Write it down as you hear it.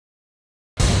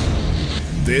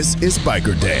This is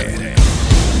Biker Dad.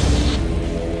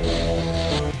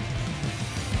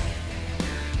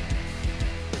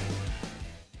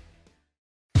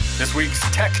 This week's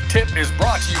Tech Tip is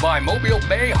brought to you by Mobile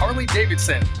Bay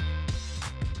Harley-Davidson.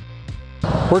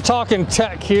 We're talking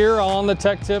tech here on the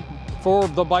Tech Tip for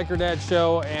the Biker Dad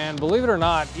Show, and believe it or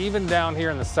not, even down here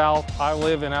in the South, I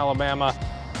live in Alabama,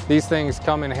 these things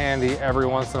come in handy every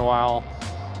once in a while.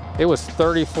 It was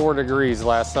 34 degrees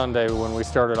last Sunday when we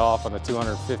started off on a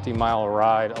 250-mile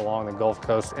ride along the Gulf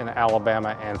Coast in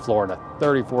Alabama and Florida.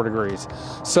 34 degrees.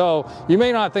 So you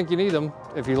may not think you need them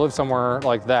if you live somewhere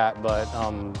like that, but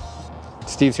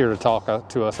Steve's here to talk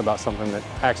to us about something that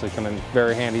actually come in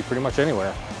very handy pretty much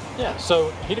anywhere. Yeah, so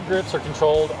heated grips are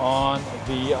controlled on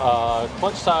the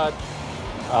clutch side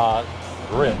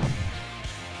grip.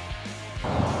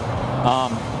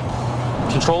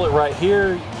 Control it right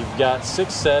here. You've got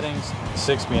 6 settings,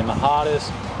 6 being the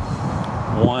hottest,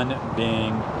 1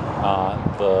 being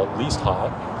the least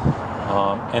hot.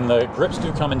 And the grips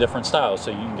do come in different styles,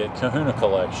 so you can get Kahuna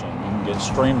Collection, you can get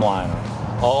Streamliner,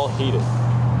 all heated.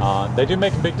 They do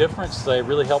make a big difference. They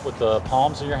really help with the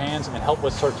palms of your hands and help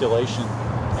with circulation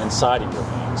inside of your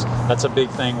hands. That's a big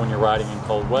thing when you're riding in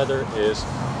cold weather, is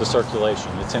the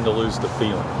circulation. You tend to lose the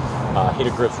feeling.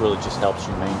 Heated grips really just helps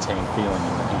you maintain feeling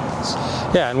in the hands.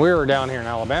 Yeah, and we were down here in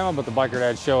Alabama, but the Biker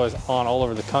Dad Show is on all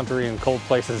over the country in cold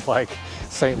places like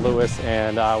St. Louis,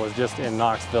 and I was just in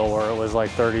Knoxville where it was like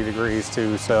 30 degrees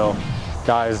too. So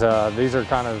guys, these are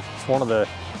kind of one of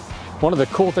the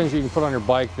cool things you can put on your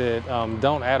bike that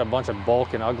don't add a bunch of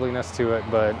bulk and ugliness to it,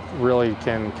 but really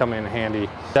can come in handy.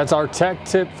 That's our tech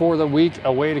tip for the week,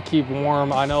 a way to keep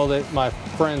warm. I know that my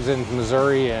friends in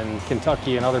Missouri and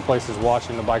Kentucky and other places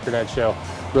watching the Biker Dad Show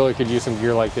really could use some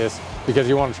gear like this, because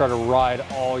you want to try to ride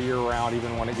all year round,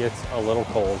 even when it gets a little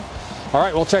cold. All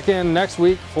right, we'll check in next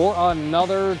week for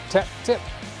another tech tip.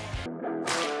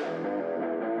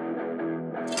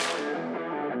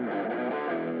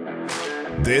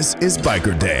 This is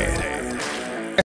Biker Dad.